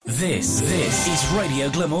This is Radio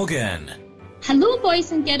Glamorgan. Hello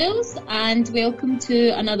boys and girls, and welcome to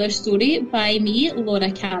another story by me,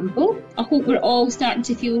 Laura Campbell. I hope we're all starting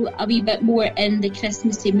to feel a wee bit more in the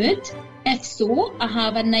Christmassy mood. If so, I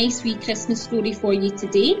have a nice wee Christmas story for you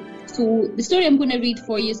today. So the story I'm going to read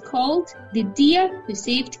for you is called The Deer Who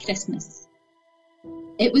Saved Christmas.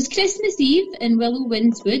 It was Christmas Eve in Willow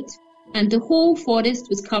Winds Wood, and the whole forest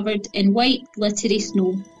was covered in white glittery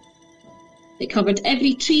snow. It covered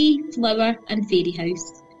every tree, flower and fairy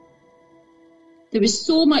house. There was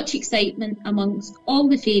so much excitement amongst all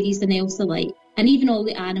the fairies and elves alike, and even all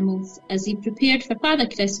the animals, as they prepared for Father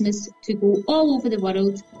Christmas to go all over the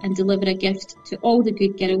world and deliver a gift to all the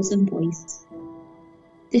good girls and boys.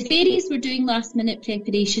 The fairies were doing last-minute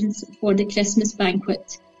preparations for the Christmas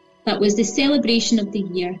banquet. That was the celebration of the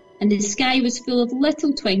year, and the sky was full of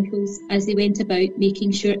little twinkles as they went about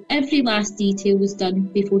making sure every last detail was done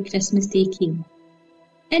before Christmas Day came.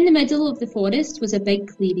 In the middle of the forest was a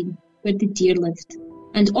big clearing where the deer lived,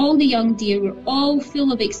 and all the young deer were all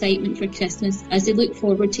full of excitement for Christmas as they looked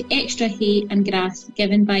forward to extra hay and grass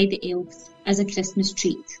given by the elves as a Christmas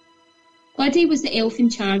treat. Buddy was the elf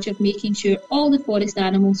in charge of making sure all the forest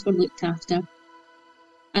animals were looked after,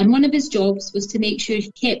 and one of his jobs was to make sure he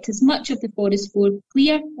kept as much of the forest floor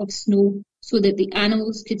clear of snow so that the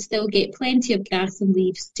animals could still get plenty of grass and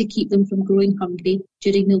leaves to keep them from growing hungry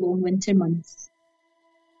during the long winter months.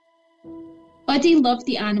 Buddy loved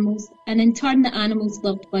the animals, and in turn the animals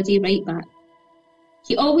loved Buddy right back.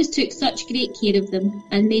 He always took such great care of them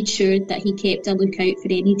and made sure that he kept a lookout for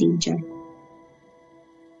any danger.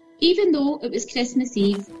 Even though it was Christmas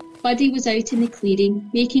Eve, Buddy was out in the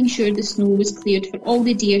clearing, making sure the snow was cleared for all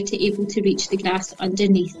the deer to be able to reach the grass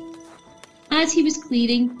underneath. As he was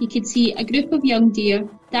clearing, he could see a group of young deer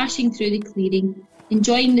dashing through the clearing,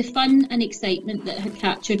 enjoying the fun and excitement that had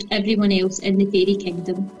captured everyone else in the fairy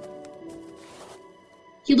kingdom.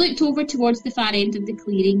 He looked over towards the far end of the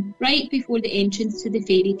clearing, right before the entrance to the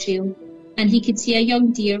fairy trail, and he could see a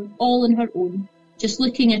young deer all on her own, just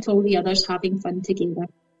looking at all the others having fun together.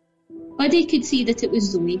 Buddy could see that it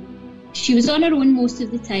was Zoe. She was on her own most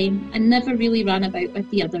of the time and never really ran about with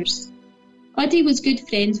the others. Buddy was good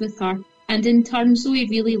friends with her, and in turn Zoe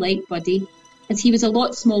really liked Buddy, as he was a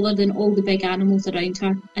lot smaller than all the big animals around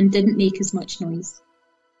her and didn't make as much noise.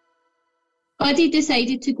 Buddy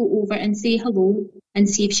decided to go over and say hello and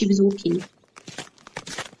see if she was okay.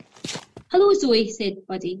 "Hello Zoe," said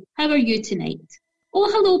Buddy. "How are you tonight?"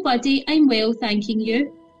 "Oh, hello Buddy, I'm well, thanking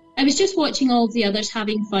you. I was just watching all the others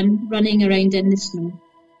having fun, running around in the snow."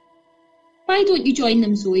 "Why don't you join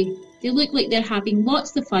them, Zoe? They look like they're having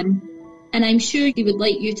lots of fun, and I'm sure they would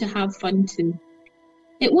like you to have fun too.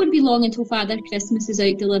 It won't be long until Father Christmas is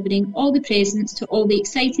out delivering all the presents to all the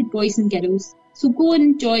excited boys and girls, so go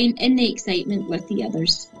and join in the excitement with the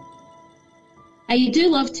others. I do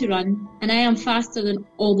love to run, and I am faster than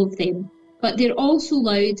all of them, but they're all so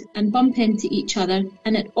loud and bump into each other,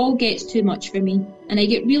 and it all gets too much for me, and I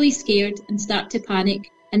get really scared and start to panic,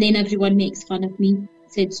 and then everyone makes fun of me,"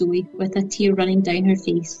 said Zoe, with a tear running down her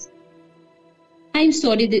face. "I'm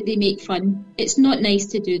sorry that they make fun. It's not nice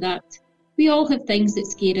to do that. We all have things that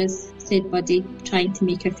scare us," said Buddy, trying to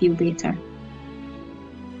make her feel better.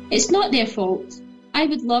 "It's not their fault. I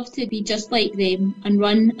would love to be just like them and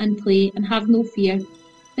run and play and have no fear,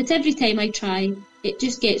 but every time I try, it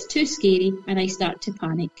just gets too scary and I start to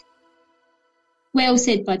panic." "Well,"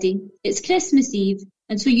 said Buddy, "it's Christmas Eve,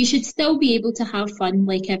 and so you should still be able to have fun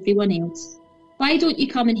like everyone else. Why don't you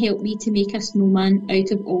come and help me to make a snowman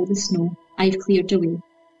out of all the snow I've cleared away?"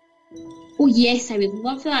 "Oh yes, I would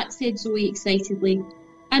love that," said Zoe excitedly,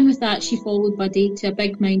 and with that she followed Buddy to a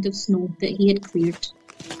big mound of snow that he had cleared.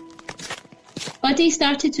 Buddy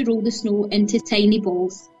started to roll the snow into tiny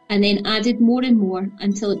balls, and then added more and more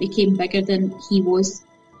until it became bigger than he was.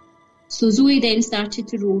 So Zoe then started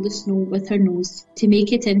to roll the snow with her nose to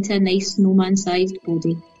make it into a nice snowman-sized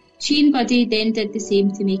body. She and Buddy then did the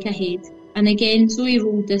same to make a head, and again Zoe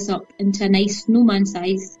rolled this up into a nice snowman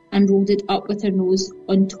size and rolled it up with her nose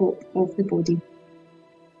on top of the body.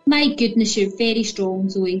 "My goodness, you're very strong,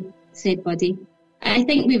 Zoe," said Buddy. "I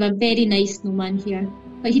think we've a very nice snowman here,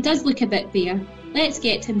 but he does look a bit bare. Let's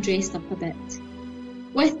get him dressed up a bit."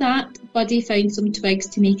 With that, Buddy found some twigs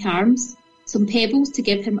to make arms, some pebbles to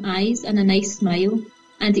give him eyes and a nice smile,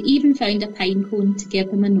 and he even found a pine cone to give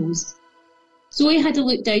him a nose. Zoe had a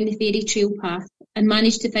look down the fairy trail path and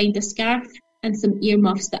managed to find a scarf and some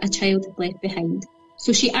earmuffs that a child had left behind.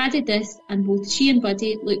 So she added this, and both she and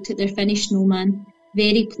Buddy looked at their finished snowman,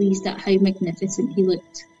 very pleased at how magnificent he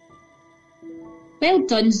looked. "Well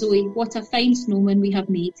done, Zoe, what a fine snowman we have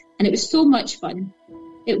made, and it was so much fun."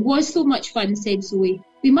 "It was so much fun," said Zoe,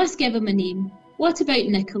 We must give him a name. What about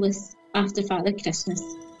Nicholas, after Father Christmas?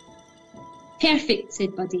 Perfect,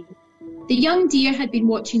 said Buddy. The young deer had been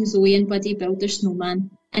watching Zoe and Buddy build their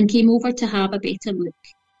snowman and came over to have a better look.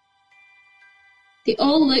 They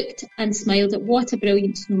all looked and smiled at what a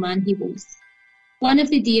brilliant snowman he was. One of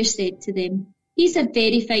the deer said to them, "He's a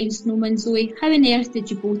very fine snowman, Zoe. How on earth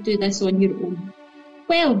did you both do this on your own?"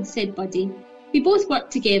 "Well," said Buddy, "we both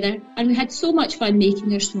worked together and we had so much fun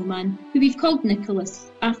making our snowman, who we've called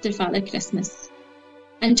Nicholas, after Father Christmas."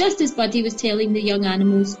 And just as Buddy was telling the young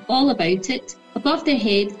animals all about it, above their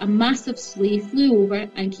head a massive sleigh flew over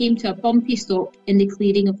and came to a bumpy stop in the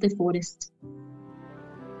clearing of the forest.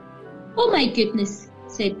 "Oh my goodness,"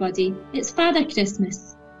 said Buddy, "it's Father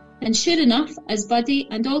Christmas." And sure enough, as Buddy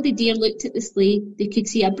and all the deer looked at the sleigh, they could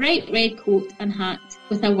see a bright red coat and hat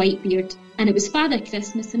with a white beard, and it was Father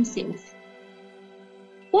Christmas himself.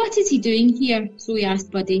 "What is he doing here?" Zoe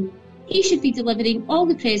asked Buddy. "He should be delivering all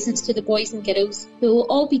the presents to the boys and girls, who will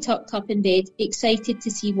all be tucked up in bed, excited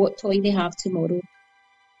to see what toy they have tomorrow."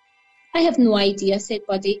 "I have no idea," said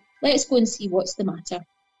Buddy. "Let's go and see what's the matter."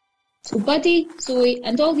 So Buddy, Zoe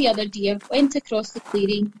and all the other deer went across the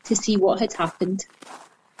clearing to see what had happened.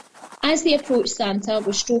 As they approached, Santa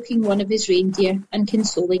was stroking one of his reindeer and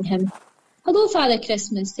consoling him. "Hello, Father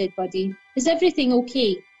Christmas," said Buddy. "Is everything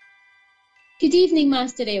okay?" "Good evening,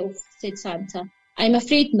 Master Elf," said Santa. "I'm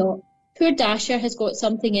afraid not. Poor Dasher has got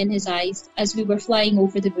something in his eyes as we were flying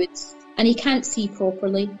over the woods, and he can't see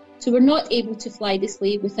properly, so we're not able to fly the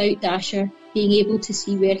sleigh without Dasher being able to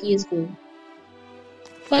see where he is going."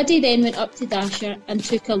 Buddy then went up to Dasher and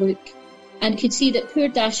took a look, and could see that poor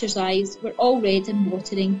Dasher's eyes were all red and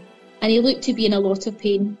watering, and he looked to be in a lot of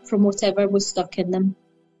pain from whatever was stuck in them.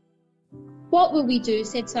 "What will we do?"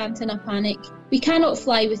 said Santa in a panic. "We cannot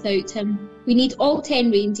fly without him. We need all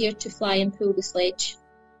 10 reindeer to fly and pull the sledge.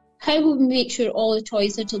 How will we make sure all the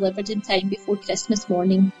toys are delivered in time before Christmas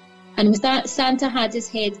morning?" And with that, Santa had his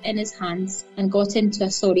head in his hands and got into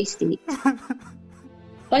a sorry state.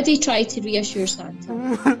 Buddy tried to reassure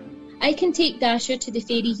Santa. "I can take Dasher to the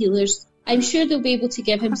fairy healers. I'm sure they'll be able to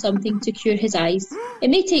give him something to cure his eyes. It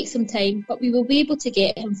may take some time, but we will be able to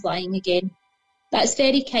get him flying again." "That's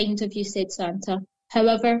very kind of you," said Santa.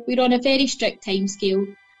 "However, we're on a very strict time scale,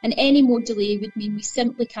 and any more delay would mean we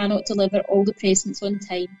simply cannot deliver all the presents on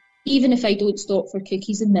time, even if I don't stop for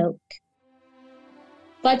cookies and milk."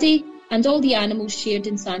 Buddy and all the animals shared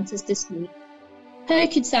in Santa's dismay. How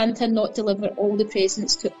could Santa not deliver all the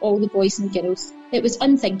presents to all the boys and girls? It was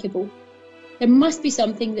unthinkable. There must be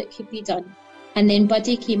something that could be done, and then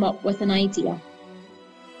Buddy came up with an idea.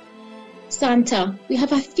 "Santa, we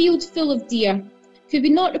have a field full of deer. Could we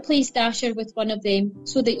not replace Dasher with one of them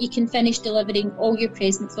so that you can finish delivering all your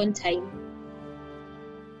presents on time?"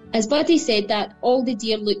 As Buddy said that, all the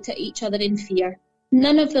deer looked at each other in fear.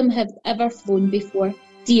 None of them had ever flown before.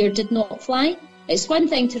 Deer did not fly. It's one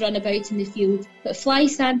thing to run about in the field, but fly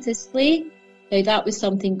Santa's sleigh? Now that was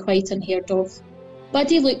something quite unheard of.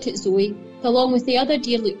 Buddy looked at Zoe, who along with the other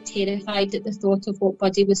deer looked terrified at the thought of what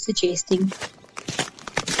Buddy was suggesting.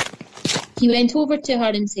 He went over to her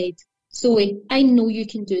and said, "Zoe, I know you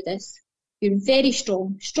can do this. You're very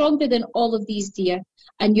strong, stronger than all of these deer,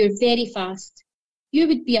 and you're very fast. You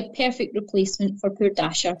would be a perfect replacement for poor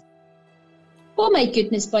Dasher." "Oh my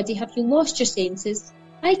goodness, Buddy, have you lost your senses?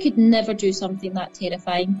 I could never do something that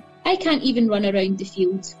terrifying. I can't even run around the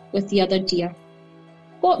field with the other deer.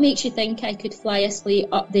 What makes you think I could fly a sleigh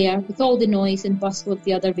up there with all the noise and bustle of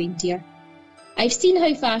the other reindeer? I've seen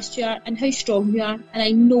how fast you are and how strong you are, and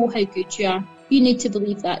I know how good you are. You need to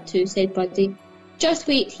believe that too," said Buddy. "Just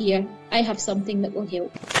wait here. I have something that will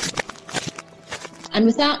help." And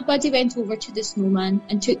with that, Buddy went over to the snowman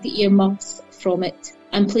and took the earmuffs from it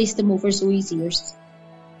and placed them over Zoe's ears.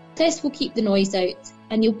 "This will keep the noise out,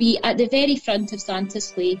 and you'll be at the very front of Santa's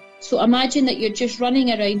sleigh. So imagine that you're just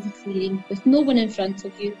running around the clearing with no one in front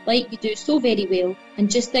of you, like you do so very well,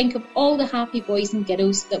 and just think of all the happy boys and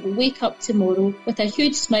girls that will wake up tomorrow with a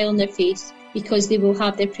huge smile on their face because they will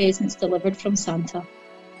have their presents delivered from Santa."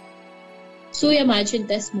 Zoe imagined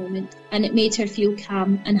this moment, and it made her feel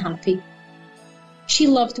calm and happy. She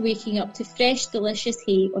loved waking up to fresh, delicious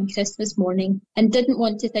hay on Christmas morning and didn't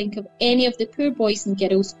want to think of any of the poor boys and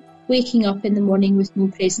girls waking up in the morning with no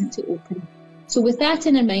present to open. So with that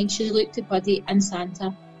in her mind, she looked at Buddy and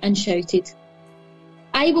Santa and shouted,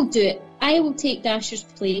 "I will do it. I will take Dasher's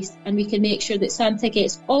place, and we can make sure that Santa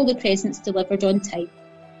gets all the presents delivered on time."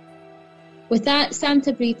 With that,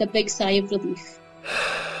 Santa breathed a big sigh of relief,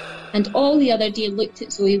 and all the other deer looked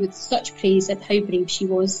at Zoe with such praise at how brave she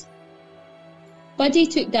was. Buddy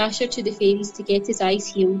took Dasher to the fairies to get his eyes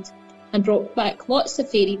healed, and brought back lots of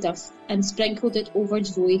fairy dust and sprinkled it over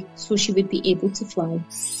Zoe so she would be able to fly.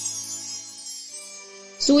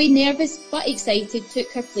 Zoe, nervous but excited,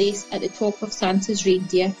 took her place at the top of Santa's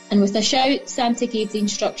reindeer, and with a shout, Santa gave the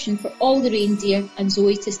instruction for all the reindeer and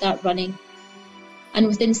Zoe to start running. And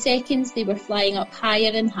within seconds they were flying up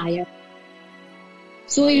higher and higher.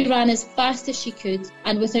 Zoe ran as fast as she could,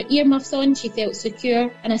 and with her earmuffs on she felt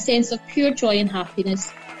secure and a sense of pure joy and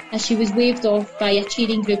happiness as she was waved off by a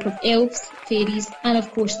cheering group of elves, fairies and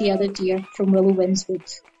of course the other deer from Willow Winds Wood.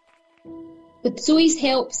 With Zoe's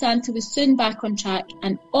help, Santa was soon back on track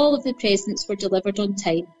and all of the presents were delivered on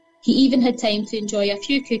time. He even had time to enjoy a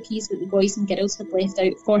few cookies that the boys and girls had left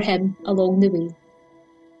out for him along the way.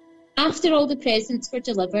 After all the presents were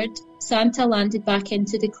delivered, Santa landed back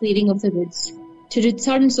into the clearing of the woods to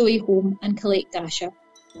return Zoe home and collect Dasher,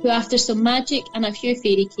 who after some magic and a few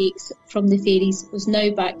fairy cakes from the fairies was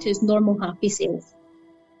now back to his normal happy self.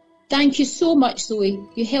 "Thank you so much, Zoe,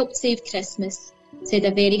 you helped save Christmas," said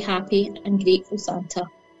a very happy and grateful Santa.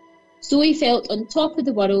 Zoe felt on top of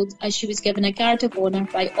the world as she was given a guard of honour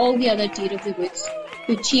by all the other deer of the woods,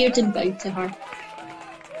 who cheered and bowed to her.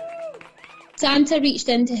 Santa reached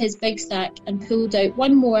into his big sack and pulled out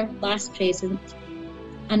one more last present,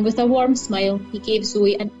 and with a warm smile he gave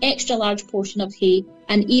Zoe an extra large portion of hay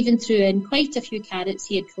and even threw in quite a few carrots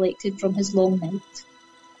he had collected from his long night.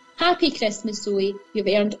 "Happy Christmas, Zoe. You've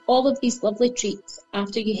earned all of these lovely treats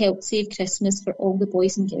after you helped save Christmas for all the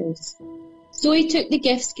boys and girls." Zoe took the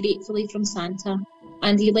gifts gratefully from Santa,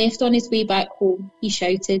 and he left on his way back home. He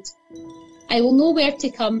shouted, "I will know where to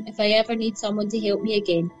come if I ever need someone to help me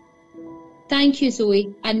again. Thank you,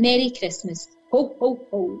 Zoe, and Merry Christmas. Ho, ho,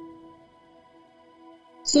 ho."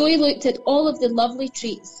 Zoe looked at all of the lovely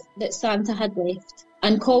treats that Santa had left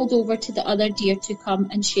and called over to the other deer to come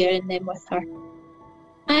and share in them with her.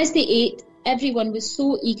 As they ate, everyone was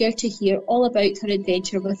so eager to hear all about her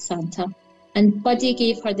adventure with Santa, and Buddy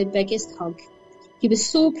gave her the biggest hug. He was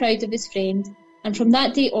so proud of his friend, and from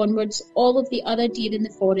that day onwards, all of the other deer in the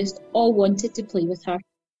forest all wanted to play with her.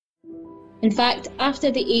 In fact, after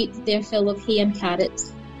they ate their fill of hay and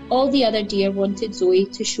carrots, all the other deer wanted Zoe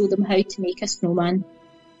to show them how to make a snowman.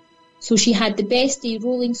 So she had the best day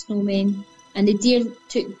rolling snowmen, and the deer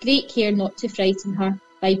took great care not to frighten her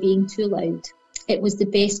by being too loud. It was the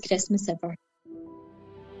best Christmas ever.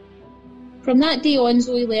 From that day on,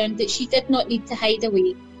 Zoe learned that she did not need to hide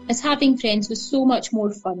away, as having friends was so much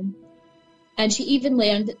more fun. And she even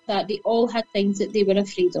learned that they all had things that they were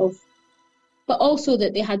afraid of, but also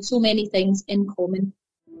that they had so many things in common.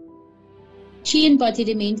 She and Buddy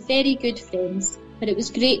remained very good friends, but it was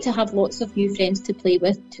great to have lots of new friends to play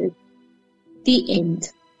with too. The end.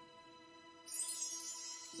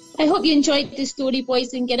 I hope you enjoyed the story,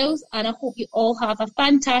 boys and girls, and I hope you all have a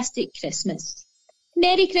fantastic Christmas.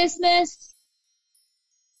 Merry Christmas!